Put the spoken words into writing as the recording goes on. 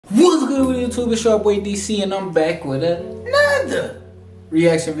What's good with YouTube? It's your boy DC and I'm back with another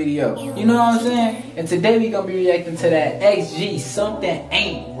reaction video. You know what I'm saying? And today we gonna be reacting to that XG Something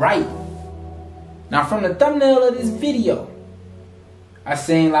Ain't Right. Now from the thumbnail of this video, I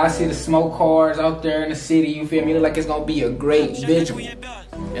see the smoke cars out there in the city, you feel me? Look like it's gonna be a great visual.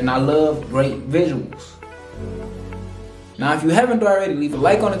 And I love great visuals. Now, if you haven't already, leave a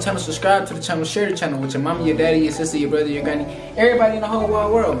like on the channel, subscribe to the channel, share the channel with your mama, your daddy, your sister, your brother, your granny, everybody in the whole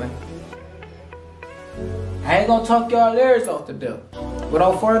wide world, man. I ain't gonna talk y'all ears off the deal.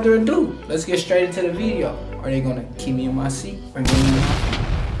 Without further ado, let's get straight into the video. Are they gonna keep me in my seat or give me in my seat?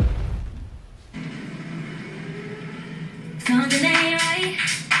 Something ain't right.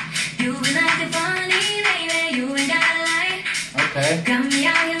 You've been acting funny, baby. You ain't got a light. Okay. Got me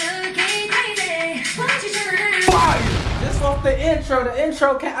out here looking crazy. What you trying to Fire! Just off the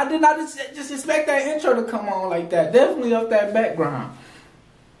intro I did not just expect that intro to come on like that. Definitely off that background.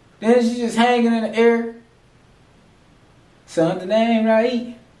 Then she's just hanging in the air. Something ain't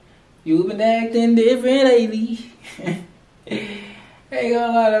right. You've been acting different lately. Ain't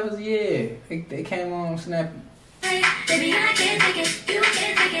gonna lie, that was, yeah. They came on snapping. Baby, I can't take it. You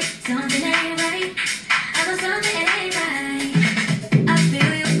can't take it. Something ain't right. I know something ain't right. I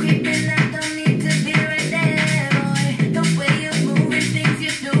feel you creeping. I don't need to be right there, boy. The way you're moving, things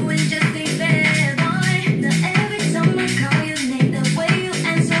you're doing just ain't fair, boy. Now every time I call your name, the way you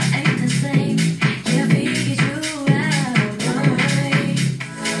answer ain't the same. Yeah, I figured you out, boy.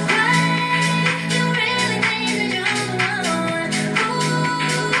 Why you really think that you're the one who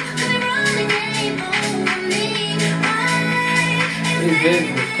could run the game over me? This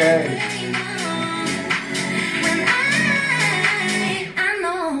video was crazy.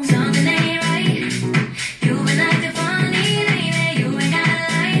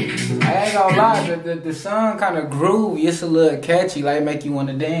 The song kind of groovy, it's a little catchy, like make you want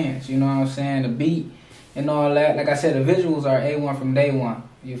to dance, you know what I'm saying? The beat and all that. Like I said, the visuals are A1 from day one,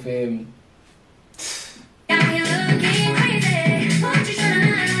 you feel me?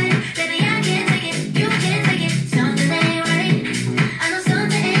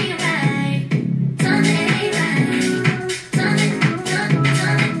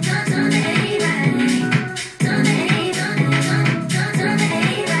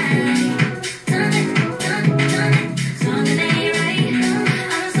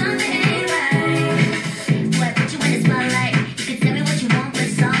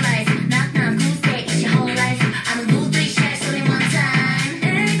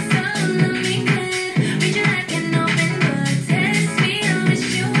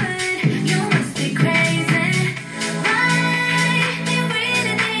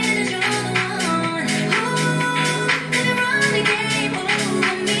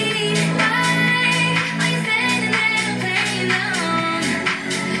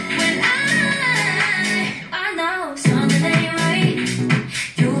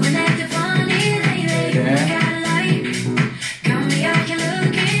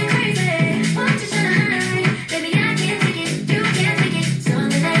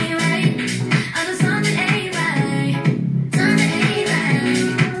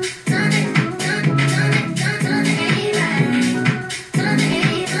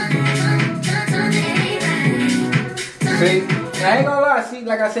 See, I ain't gonna lie, see,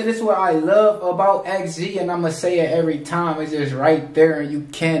 like I said, this is what I love about XG, and I'ma say it every time. It's just right there, and you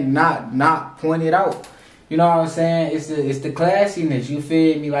cannot not point it out. You know what I'm saying? It's the classiness, you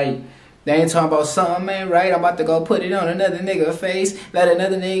feel me? Like, they ain't talking about something, man, right? I'm about to go put it on another nigga face, let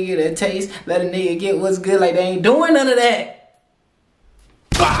another nigga get a taste, let a nigga get what's good. Like, they ain't doing none of that.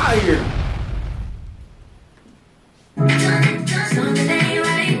 Fire!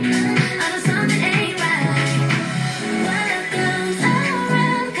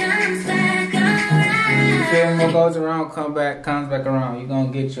 What goes around comes back around. You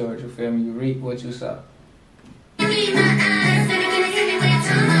gonna get yours, you feel me? You reap what you sow.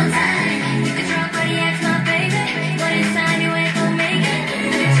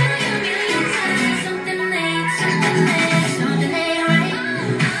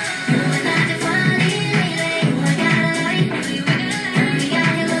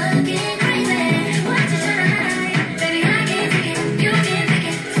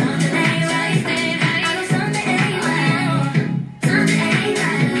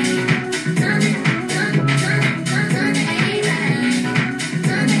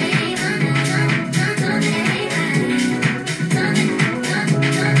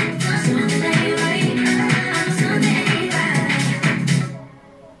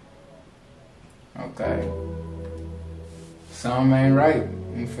 Okay. Something ain't right.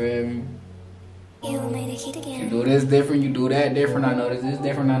 You feel me? You made it heat You again. do this different, you do that different. I notice this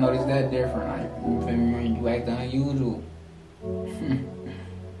different, I notice that different. You feel me? You act unusual.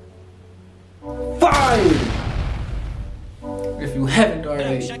 Fire! If you haven't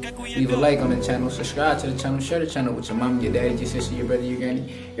already, leave a like on the channel, subscribe to the channel, share the channel with your mom, your daddy, your sister, your brother, your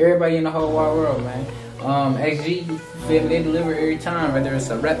granny, everybody in the whole wide world, man. XG, you feel me? They deliver every time, whether it's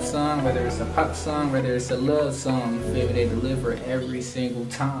a rap song, whether it's a pop song, whether it's a love song, you feel me? They deliver every single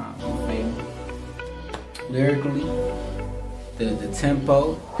time, you feel me? Lyrically, the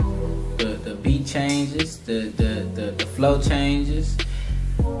tempo, the beat changes, the flow changes,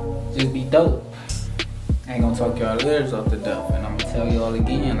 just be dope. I ain't gonna talk y'all ears off the duff, and I'm gonna tell y'all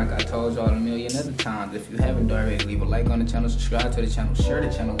again, like I told y'all a million other times. If you haven't already, leave a like on the channel, subscribe to the channel, share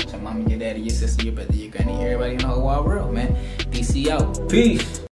the channel with your mama, your daddy, your sister, your brother, your granny, everybody in the whole wide world, man. DC out. Peace.